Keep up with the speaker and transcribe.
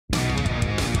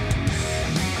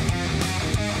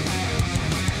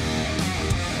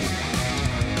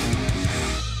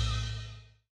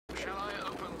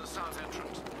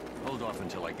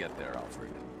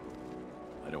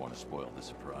want to spoil the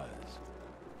surprise.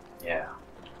 Yeah.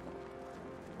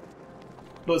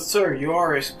 But sir, you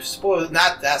are spoiled.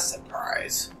 Not that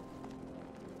surprise.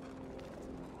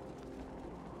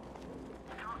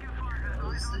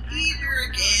 It's the heater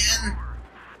again.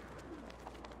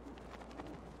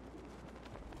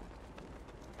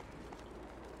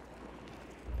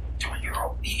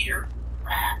 Your eater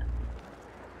rat.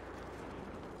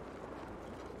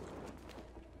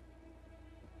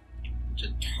 It's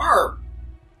a tarp.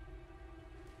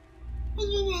 What's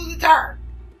the tarp?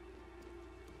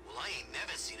 Well, I ain't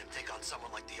never seen him take on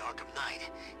someone like the Arkham Knight.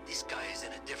 This guy is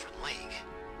in a different league.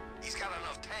 He's got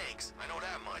enough tanks, I know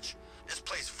that much. This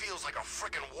place feels like a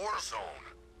frickin' war zone.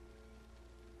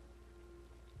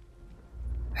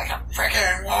 Like a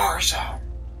freaking war zone.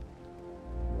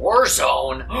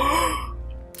 Warzone?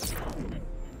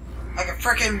 Like a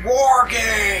freaking war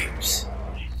games.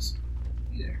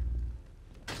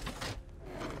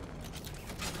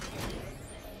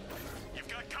 You've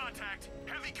got contact.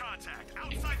 Heavy contact.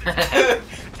 Outside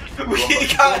the We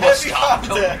got heavy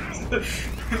contact.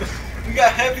 We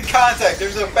got heavy contact.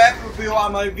 There's a Batmobile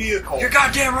on my vehicle. You're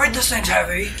goddamn right this thing's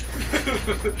heavy.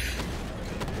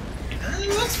 It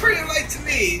looks pretty light to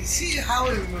me. See how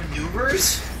it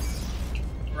maneuvers?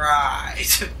 Right.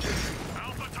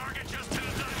 Alpha target just hit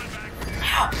a Diamondback.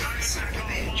 Ow, son of a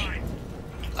bitch.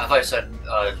 I thought you said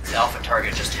Alpha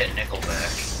Target just hit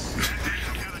Nickelback.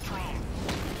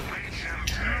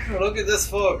 Look at this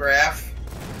photograph.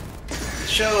 It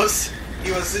shows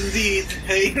he was indeed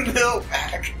hitting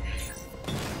Nickelback.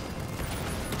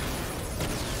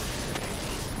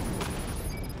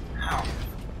 Ow.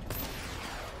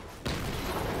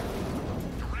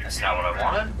 That's not what I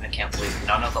wanted. I can't believe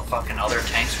none of the fucking other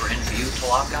tanks were in view to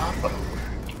lock on, but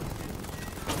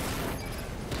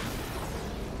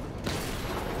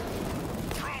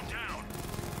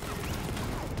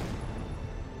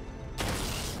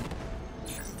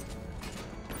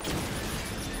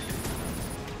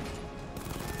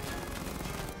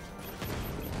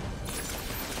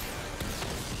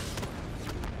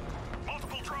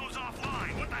multiple drones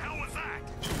offline. What the hell was that?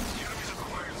 The enemies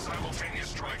acquired simultaneous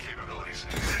strike capabilities.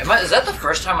 is that the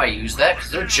first time I used that?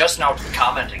 Because they're just now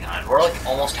commenting on it. We're like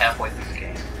almost halfway through the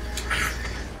game.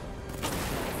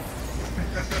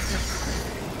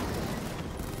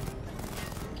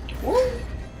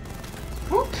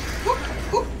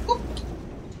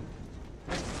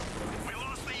 We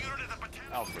lost the unit at the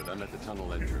potential. Alfred, I'm at the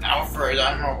tunnel entrance. Alfred,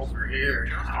 I'm over here.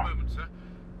 Just a moment, sir.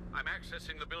 I'm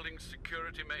accessing the building's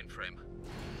security mainframe.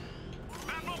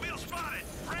 Batmobile spotted.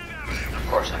 Brand Avenue. Of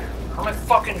course I am. How many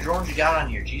fucking drones you got on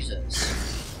here?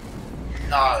 Jesus.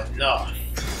 Not enough.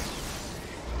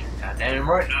 Goddamn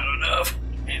right, not enough.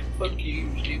 And fuck you,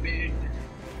 stupid.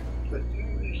 Fuck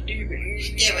you, stupid.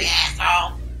 Stupid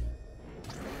asshole.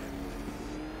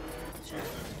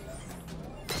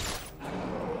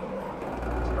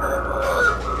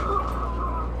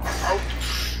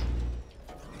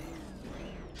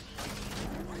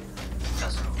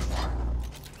 That's not fun.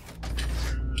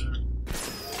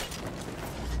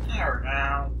 There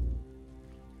now.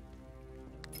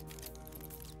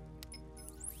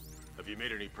 Have you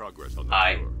made any progress on the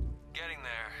Aye. cure? Getting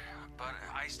there, but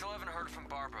I still haven't heard from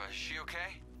Barbara. Is she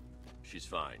okay? She's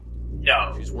fine.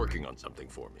 No. She's working on something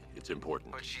for me. It's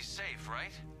important. But she's safe,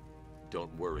 right?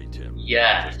 Don't worry, Tim.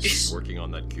 Yes. Just keep working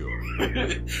on that cure.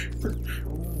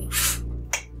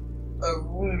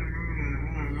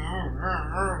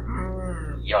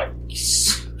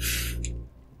 Yikes.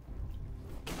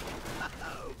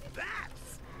 Oh,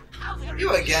 bats! How very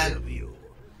You again. good of you.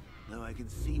 Though I can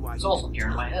see why It's you also didn't here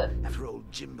in my tell head. after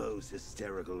old Jimbo's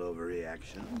hysterical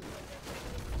overreaction.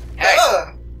 Hey,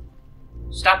 Ugh.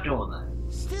 stop doing that.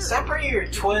 Still, Stop bringing your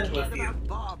twin you with cared you. about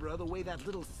Barbara the way that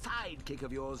little sidekick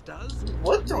of yours does.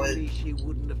 What Maybe twin? she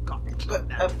wouldn't have gotten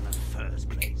kidnapped in the first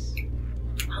place.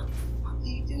 How do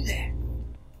you do that?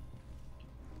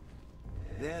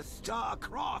 They're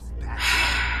star-crossed,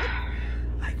 Patsy.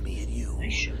 Like me and you. They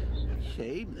should.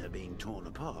 Shame they're being torn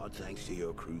apart thanks to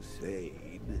your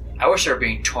crusade. I wish they were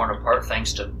being torn apart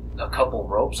thanks to a couple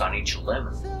ropes on each limb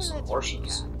and So some let's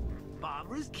horses. recap.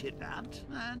 Barbara's kidnapped,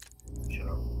 and Shut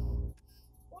up.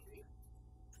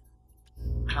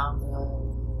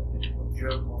 Combat,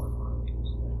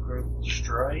 group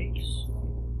strikes,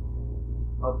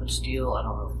 up and steel. I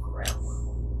don't know if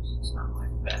grappling is. It's not my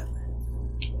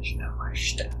Batman. It's not my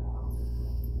style.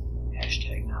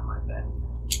 Hashtag not my Batman.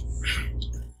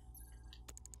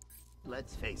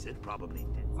 let's face it, probably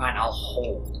did. Fine, I'll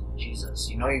hold. Jesus,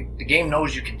 you know the game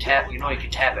knows you can tap. You know you can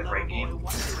tap it, right, game?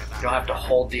 You don't have to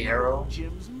hold the arrow.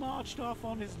 Jim's marched off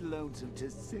on his lonesome to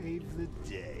save the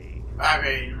day. I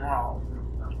mean, well,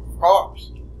 of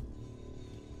course.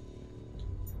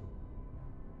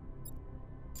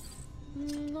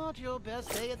 Not your best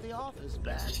day at the office,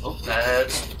 Bat. Oh,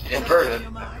 that's inverted.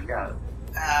 I forgot it.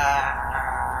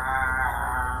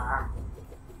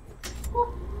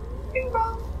 Bing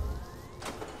bong.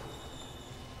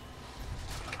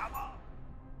 Come on.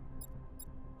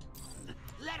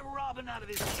 Let Robin out of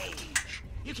his cage.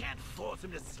 You can't force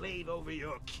him to slave over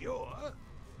your cure.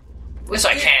 Yes,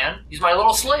 I can. He's my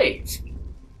little slave.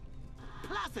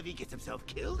 Plus, if he gets himself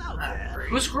killed out there,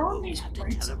 Who's growing we'll these have to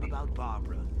brains? tell him about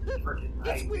Barbara. Freaking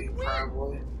It's Ivy, win-win.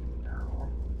 probably. No.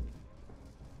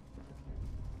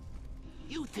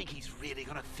 You think he's really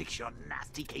gonna fix your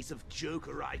nasty case of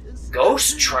Jokeritis?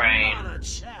 Ghost Train. Not a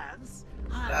chance.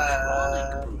 I'm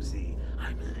chronic, Brucey.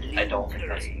 I'm I don't think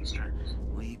that's lingering. Easter.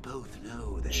 We both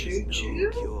know there's Choo no choo?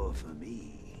 cure for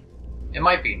me. It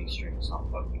might be an Easter egg. It's not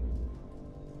fucking.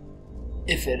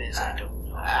 If it is, I don't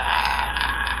know.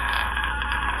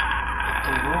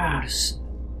 The wounds.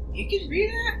 You can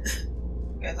read it?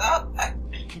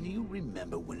 Can you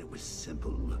remember when it was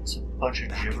simple? It's a bunch of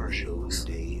Back in gibberish. those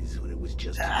days when it was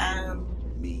just Um,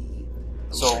 you, me,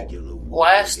 a So, regular last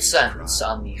warrior sentence tribe.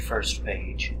 on the first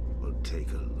page We'll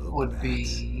take a look would back. be.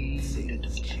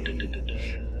 Things change.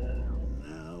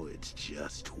 Now it's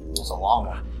just war. It's a long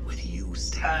one. With you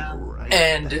standing right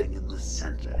And- bang in the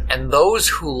center. And those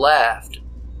who laughed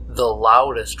the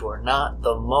loudest were not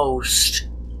the most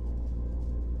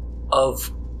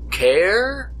of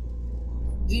care.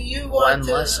 Do you want One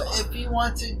less to? one. If you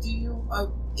want to, do you?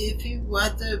 If you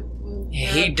want to,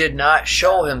 He did not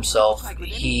show himself. Like with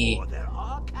any He war, there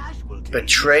are casualties.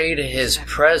 betrayed his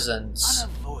presence,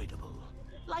 Unavoidable.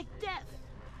 Like death.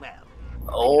 Well,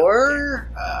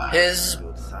 or his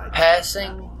good side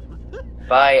passing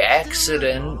by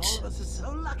accident, all of us are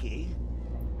so lucky.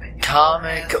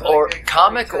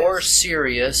 comic or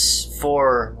serious,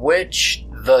 for which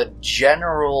the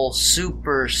general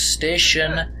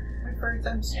superstition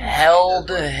held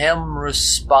him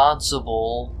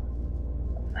responsible.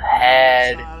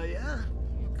 Had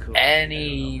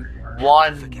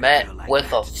anyone met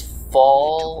with a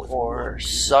fall or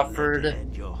suffered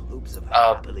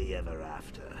happily ever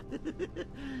after.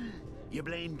 You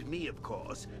blamed me, of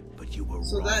course, but you were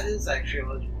So wrong. that is actually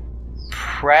legit.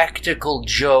 practical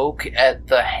joke at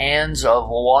the hands of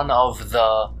one of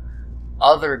the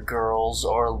other girls,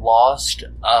 or lost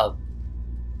a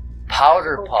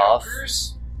powder puff,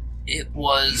 it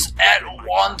was at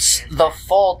once the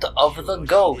fault of the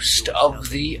ghost of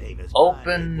the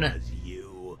open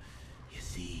You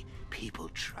see, people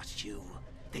trust you.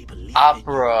 They believe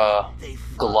opera in you. They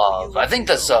follow glove. you I think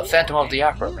that's everywhere. Phantom of the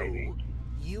Opera, You- maybe.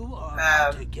 You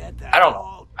are to get that I don't know.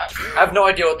 all I have no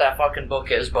idea what that fucking book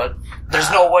is, but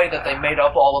there's no way that they made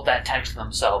up all of that text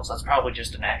themselves. That's probably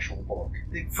just an actual book.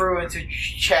 They threw into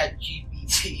Chat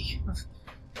GPT.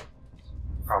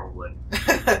 Probably.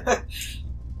 It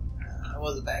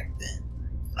wasn't back then.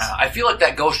 I feel like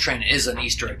that ghost train is an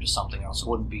Easter egg to something else. It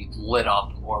wouldn't be lit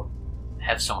up or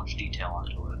have so much detail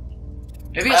onto it.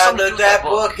 Maybe it's something to do with that that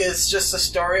book. book is just a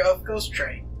story of Ghost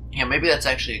Train. Yeah, maybe that's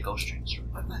actually a ghost train story.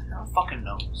 Who fucking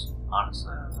knows?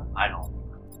 Honestly, I don't.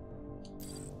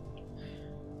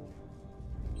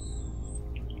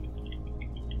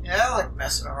 Yeah, I like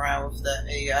messing around with that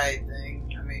AI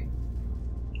thing. I mean,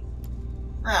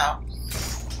 no,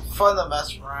 fun to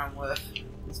mess around with.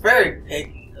 It's very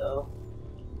picky though.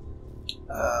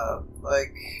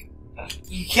 Like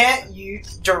you can't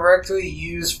directly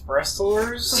use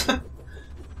wrestlers.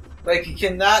 Like you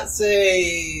cannot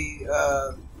say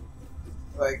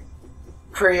like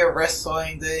create a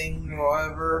wrestling thing or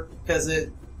whatever because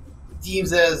it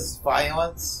deems it as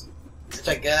violence, which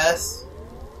I guess.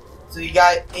 So you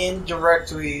got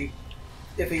indirectly,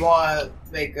 if you want to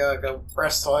make a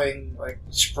wrestling like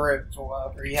sprint or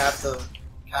whatever, you have to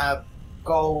kind of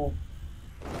go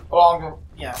along,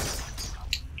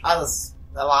 on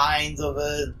the lines of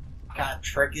it, and kind of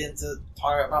trick it into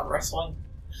talking about wrestling.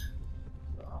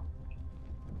 So,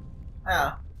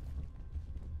 yeah.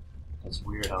 It's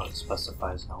weird how it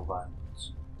specifies no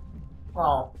violence.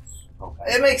 Well,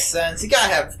 Okay. it makes sense. You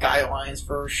gotta have guidelines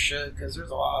for shit because there's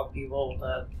a lot of people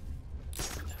that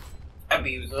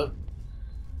abuse it.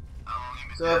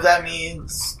 So if that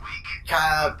means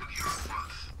kind of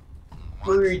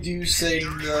reducing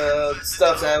the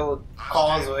stuff that would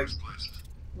cause like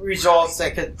results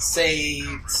that could say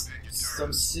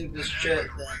some stupid shit,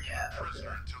 then yeah. Okay.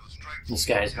 This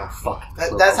guy has no fucking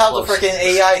clue That's how the close freaking this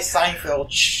is. AI Seinfeld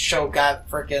show got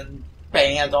freaking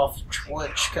banned off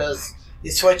Twitch because they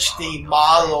switched the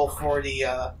model for the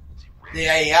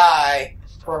AI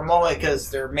for a moment because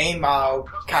their main model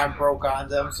kind of broke on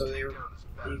them, so they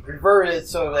reverted.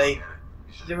 So they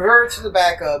reverted to the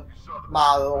backup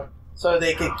model so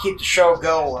they could keep the show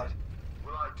going.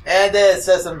 And then it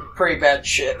says some pretty bad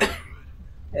shit.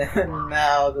 And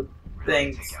now the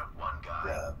thing's This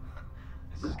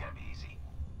is gonna be easy.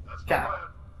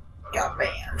 got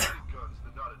banned.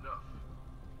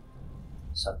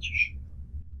 Such a shit.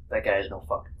 That guy has no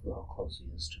fucking clue how close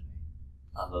he is to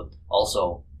me.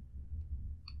 Also,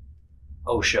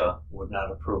 OSHA would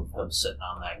not approve of him sitting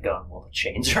on that gun while the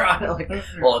chains are on it. Like,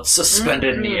 well, it's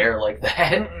suspended in the air like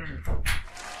that.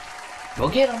 Go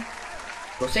get him.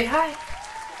 Go say hi.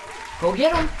 Go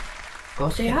get him. Go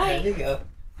say hi. There you go.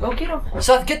 Go get him.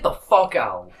 Seth, get the fuck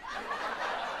out.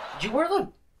 Did you wear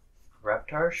the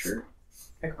Reptar shirt?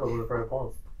 I could wear it right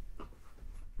on.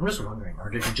 I'm just wondering, or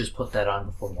did you just put that on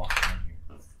before walking in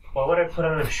here? Why would I put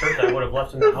on a shirt that I would have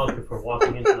left in the house before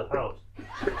walking into the house?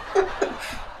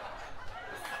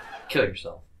 Kill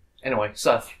yourself. Anyway,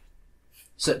 Seth,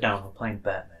 sit down. We're playing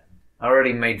Batman. I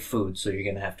already made food, so you're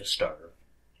gonna have to starve.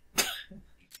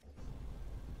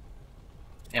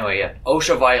 Anyway, yeah,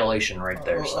 OSHA violation right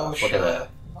there, Seth. Look at that.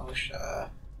 OSHA.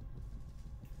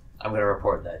 I'm gonna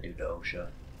report that dude to OSHA.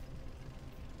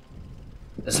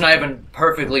 It's not even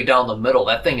perfectly down the middle.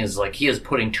 That thing is like, he is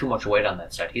putting too much weight on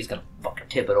that side. He's gonna fucking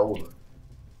tip it over.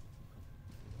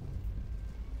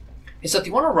 Hey Seth,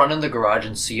 you wanna run in the garage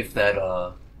and see if that,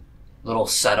 little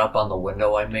setup on the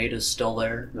window I made is still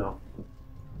there? No.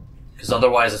 Because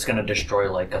otherwise it's gonna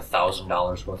destroy like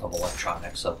 $1,000 worth of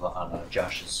electronics on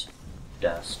Josh's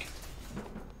desk.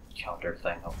 Counter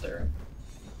thing up there.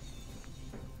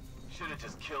 Should have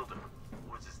just killed him.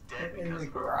 Was his dead In because the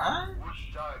garage?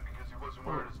 Bush died because he wasn't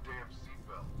wearing his damn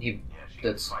seatbelt.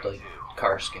 That's like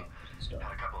car scan stuff.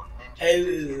 Got a couple of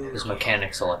ninjas. Oh. His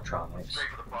mechanics electronics. Straight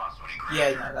for the boss when he grabs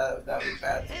Yeah, her. no, that would be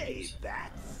bad. Hey,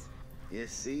 bats. You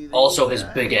see these Also his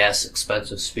guys? big ass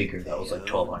expensive speaker that was like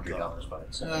 $1,200 by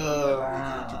itself.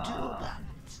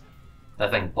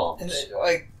 That thing And bumps. it,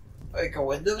 like a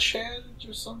window shattered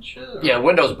or some shit? Or? Yeah,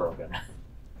 window's broken.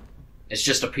 It's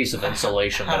just a piece of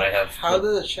insulation that I have. How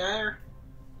did it shatter?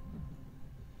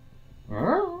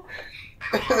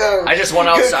 I just went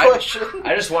Good outside. question.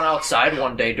 I just went outside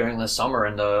one day during the summer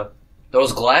and there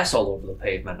was glass all over the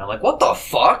pavement. And I'm like, what the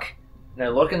fuck? And I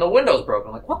look and the window's broken.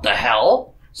 I'm like, what the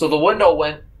hell? So the window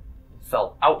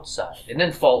fell outside. It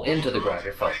didn't fall into the garage,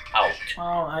 it fell out.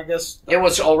 Well, I guess It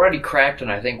was already cracked,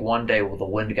 and I think one day when the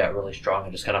wind got really strong,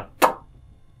 it just kind of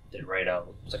did right out.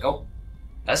 It was like, oh,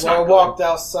 that's when I not good. walked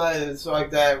outside, it's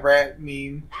like that rat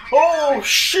meme. Oh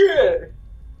shit!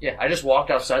 Yeah, I just walked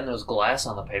outside and there was glass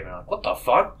on the pavement. I'm like, what the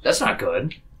fuck? That's not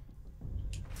good.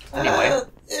 Anyway.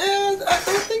 Yeah, I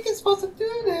don't think it's supposed to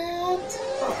do that.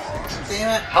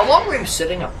 Damn it. How long were you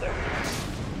sitting up there?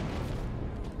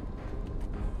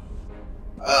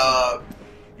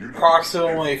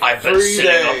 Approximately I've been 3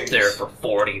 sitting days. up there for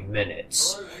 40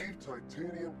 minutes.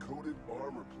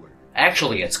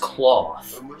 Actually, it's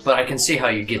cloth, but I can see how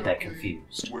you get that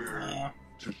confused. Yeah.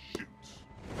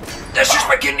 That's just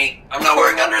my kidney. I'm not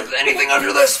wearing anything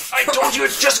under this. I told you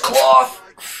it's just cloth.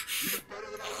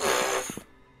 It's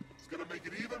gonna make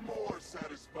it even more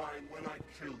satisfying when I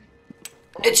kill you.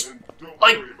 It's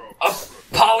like a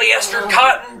polyester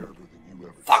cotton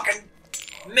fucking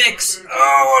mix.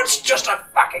 Oh, it's just a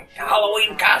fucking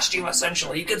Halloween costume,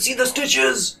 essentially. You can see the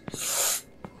stitches.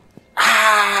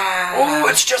 Oh,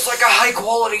 it's just like a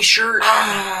high-quality shirt.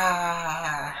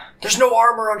 There's no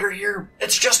armor under here.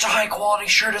 It's just a high-quality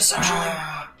shirt, essentially.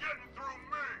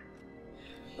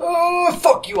 Oh,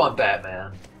 fuck you, I'm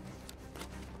Batman.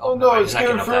 Oh no, never mind, it's he's not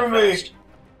getting up through that me. fast.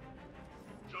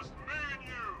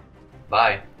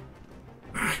 Bye.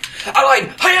 I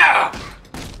lied! Hiya!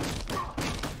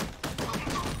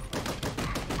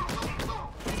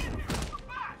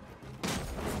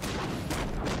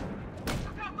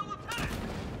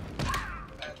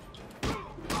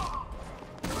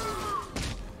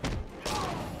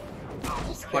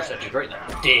 Push that dude right in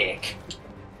the dick.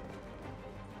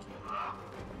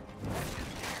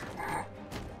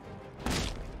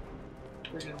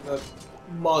 The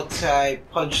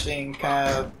multi-punch thing kind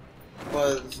of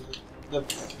was the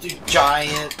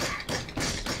giant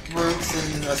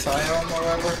roots in the asylum or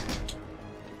whatever.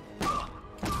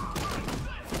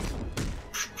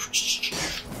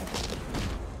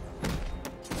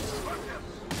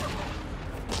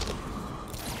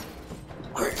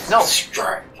 No,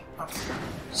 strike.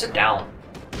 Sit down.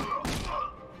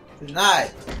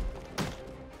 Denied.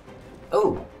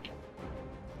 Oh.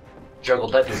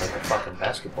 Juggled that dude like a fucking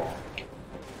basketball.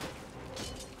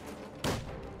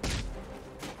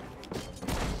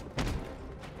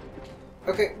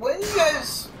 Okay, when you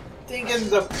guys thinking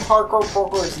the parkour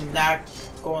poker is not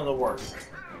going to work?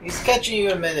 He's catching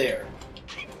you in midair.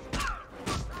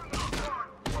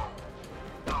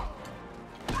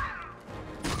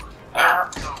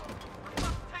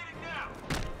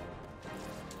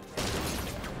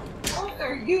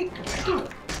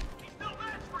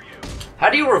 How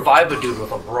do you revive a dude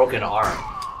with a broken arm?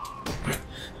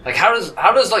 Like, how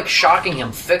does like shocking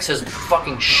him fix his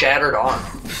fucking shattered arm?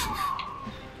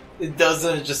 It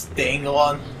doesn't just dangle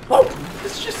on. Oh,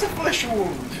 it's just a flesh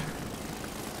wound.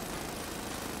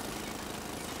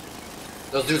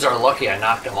 Those dudes are lucky I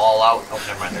knocked them all out. Oh,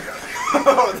 never mind, they're gone.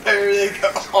 Oh, there they go.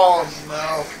 Oh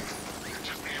no.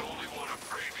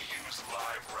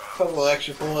 Couple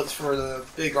extra bullets for the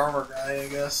big armor guy, I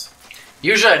guess.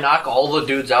 Usually I knock all the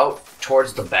dudes out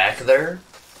towards the back there,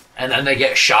 and then they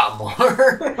get shot more.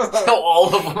 So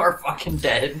all of them are fucking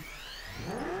dead.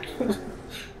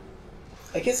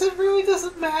 I guess it really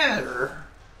doesn't matter.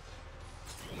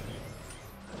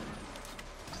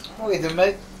 Oh, wait,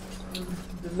 the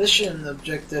mission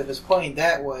objective is pointing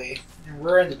that way, and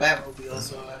we're in the Batmobile,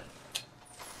 so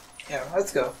yeah,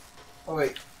 let's go. Oh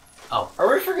wait. Oh.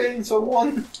 Are we forgetting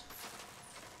someone?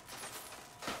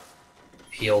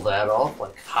 Peel that off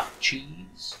like hot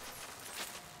cheese.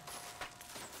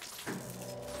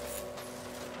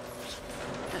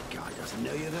 That guy doesn't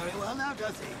know you very well now,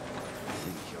 does he? I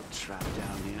think you're trapped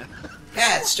down here.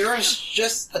 Yeah, there's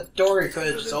just a door you could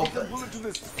have just opened.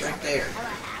 Right there.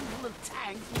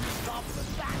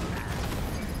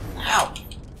 Ow!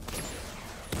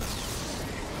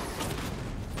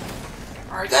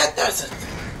 Alright, that does it.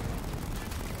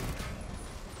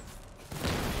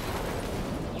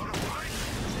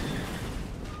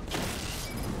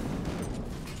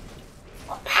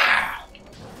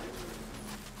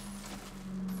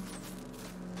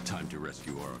 Time to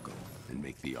rescue Oracle and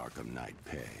make the Arkham Knight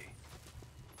pay.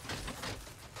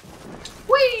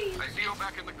 Whee! I see you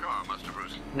back in the car, Master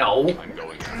Bruce. No. I'm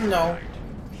going after No. Knight.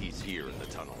 He's here in the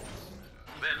tunnel.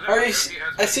 I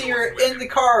see you're in the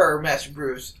car, Master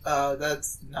Bruce.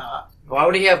 That's not. Why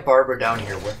would he have Barbara down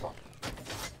here with him?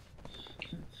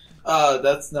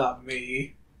 That's not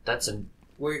me. That's an.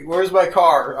 Wait, where's my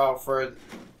car? Oh, Fred.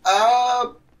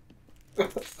 Oh.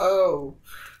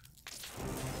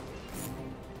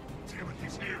 Damn it,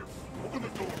 he's here. Open the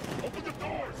door. Open the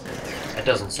doors. That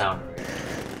doesn't sound right.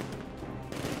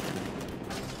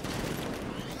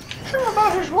 Sure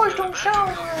about his voice don't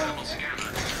sound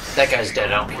That guy's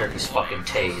dead. I don't care if he's fucking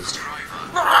tased.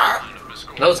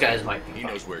 Those guys might be. He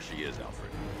knows where she is, Alfred.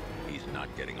 He's not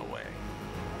getting away.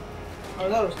 Oh,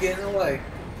 that was getting away.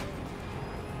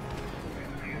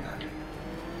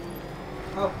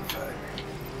 Oh, fuck.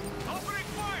 Opening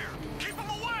fire! Keep him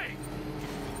away!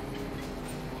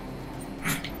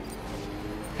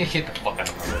 Get the fuck out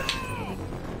of my way.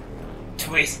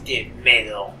 Twisted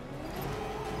metal.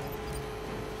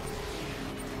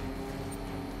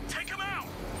 Take him out!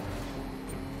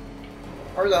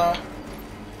 Hold on.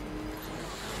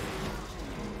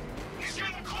 He's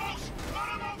getting close! Let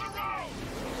him on the road!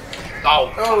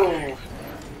 Oh. Oh.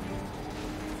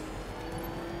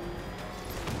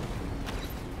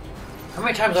 How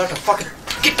many times do I have to fucking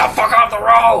get the fuck off the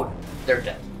road? They're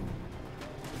dead.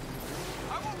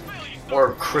 I won't fail you!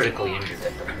 Or critically injured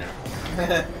at the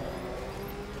minute.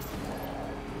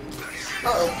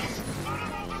 Uh-oh.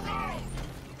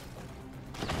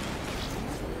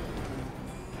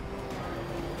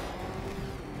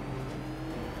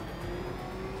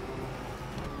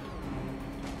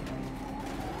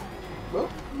 Whoop,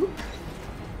 whoop.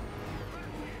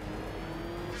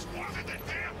 This wasn't the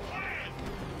damn plan!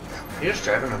 You just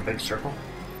driving in a big circle?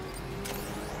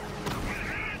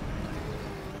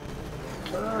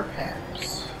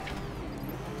 Perhaps.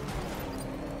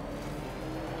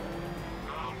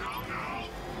 No,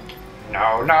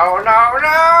 no, no! No, no, no,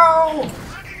 no!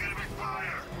 Taking enemy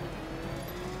fire!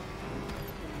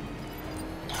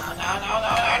 No, no, no, no,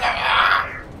 no, no, no.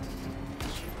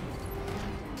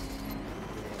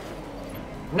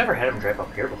 I've never had him drive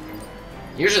up here before.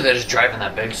 Usually they just drive in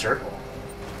that big circle.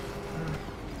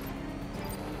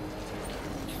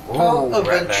 Oh, rat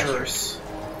bastard. adventurous.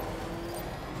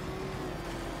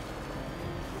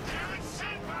 Damn it,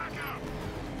 send back up!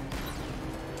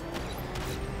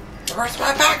 Where's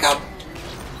my backup?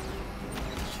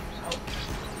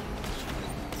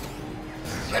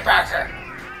 Get back here.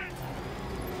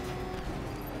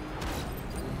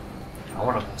 I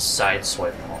want to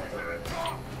sideswipe him all.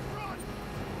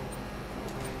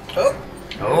 Oh,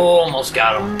 Oh, almost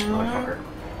got him. Motherfucker.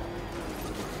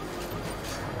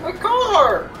 my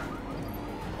car!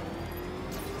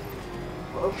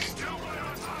 Oh, Still right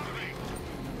on top of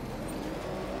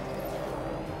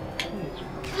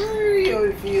me!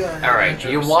 Alright,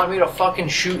 you want me to fucking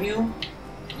shoot you?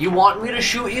 You want me to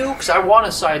shoot you? Because I want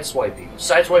to sideswipe you.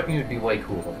 Sideswiping would be way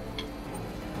cooler.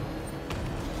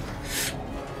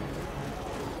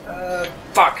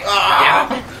 Fuck.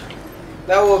 Damn it.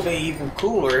 That would be even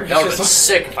cooler. That would have been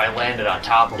sick if I landed on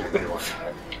top of you.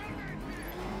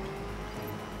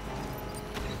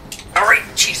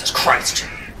 Christ!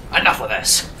 Enough of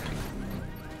this!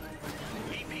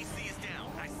 APC is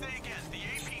down. I say again, the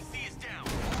APC is down.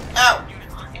 Ow!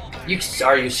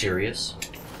 Are you serious?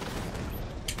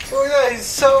 Oh yeah, he's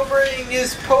celebrating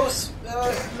his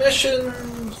post-mission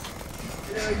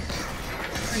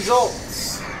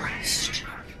results. Christ.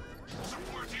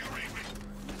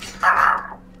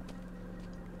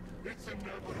 It's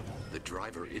inevitable. The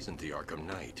driver isn't the Arkham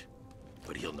Knight,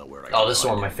 but he'll know where I Oh, can this is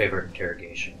find one of my him. favorite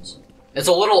interrogations. It's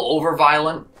a little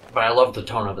over-violent, but I love the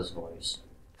tone of his voice.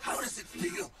 How does it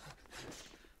feel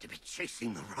to be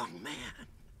chasing the wrong man?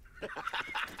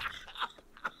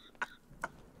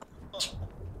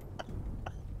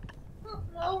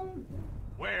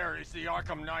 Where is the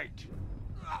Arkham Knight?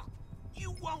 Oh,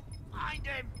 you won't find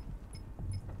him.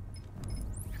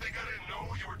 You think I didn't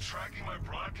know you were tracking my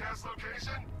broadcast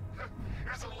location?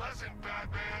 Here's a lesson,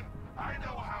 Batman. I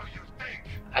know how you think.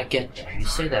 I get that. You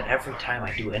say that every time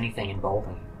I do anything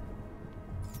involving you.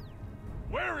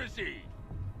 Where is he?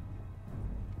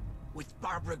 With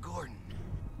Barbara Gordon.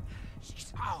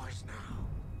 She's ours now.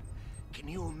 Can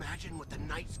you imagine what the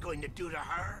Knight's going to do to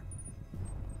her?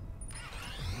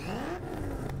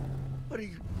 What are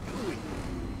you doing?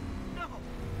 No!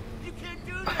 You can't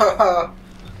do that!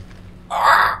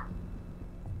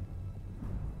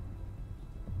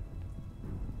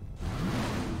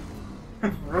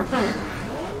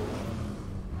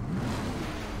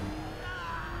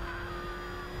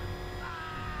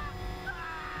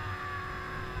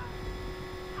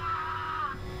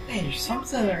 Hey, there's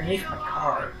something underneath my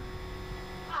car.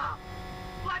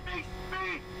 Let me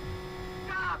speak!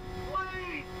 Stop,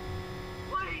 please!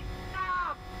 Please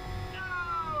stop!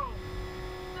 No!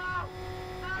 No!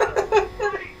 No!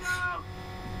 Please no!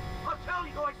 I'll tell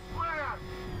you, I swear!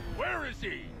 Where is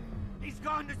he? He's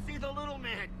gone to see the little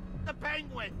man, the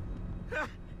Penguin.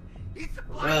 He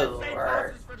supplied the safe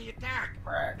houses for the attack.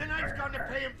 The Knight's gone to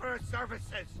pay him for his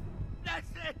services. That's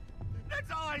it.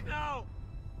 That's all I know.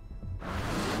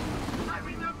 I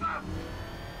remember!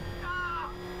 No!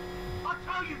 I'll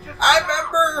tell you just I now.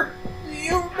 remember! Do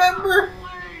you remember?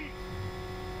 Please!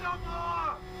 No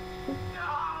more!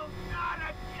 No! Not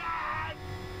again!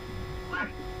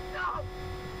 Please, no!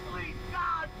 Please,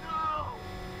 God, no!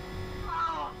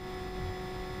 Oh!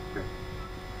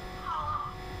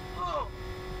 Oh! Oh!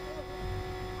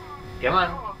 Come on.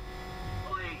 Oh.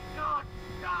 Please, God,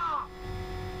 stop!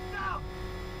 No!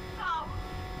 No!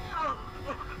 No!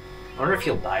 I wonder if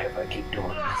he'll die if I keep doing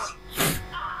this.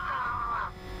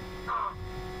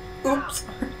 Oops.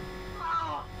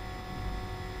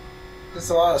 Just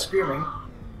a lot of screaming.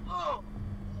 Stop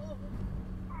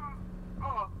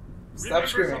Remember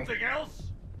screaming. something else?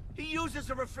 He uses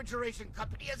a refrigeration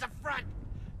company as a front.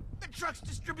 The trucks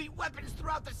distribute weapons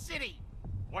throughout the city.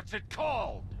 What's it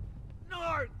called?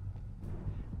 North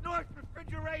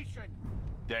Refrigeration.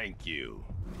 Thank you.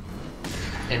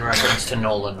 In reference to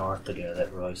Nolan North, the guy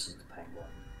that releases the Penguin.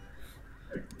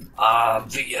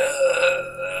 Obvious.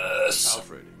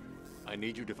 Alfred, I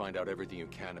need you to find out everything you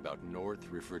can about North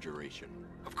Refrigeration.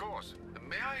 Of course.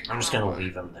 May I? I'm just gonna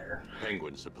leave him there.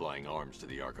 Penguin's supplying arms to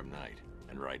the Arkham Knight,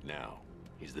 and right now,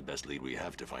 he's the best lead we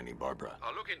have to finding Barbara.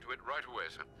 I'll look into it right away,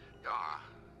 sir.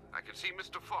 I can see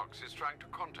Mr. Fox is trying to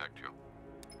contact you.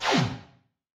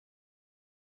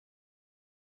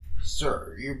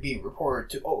 Sir, you're being reported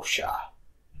to OSHA.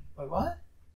 Wait, what?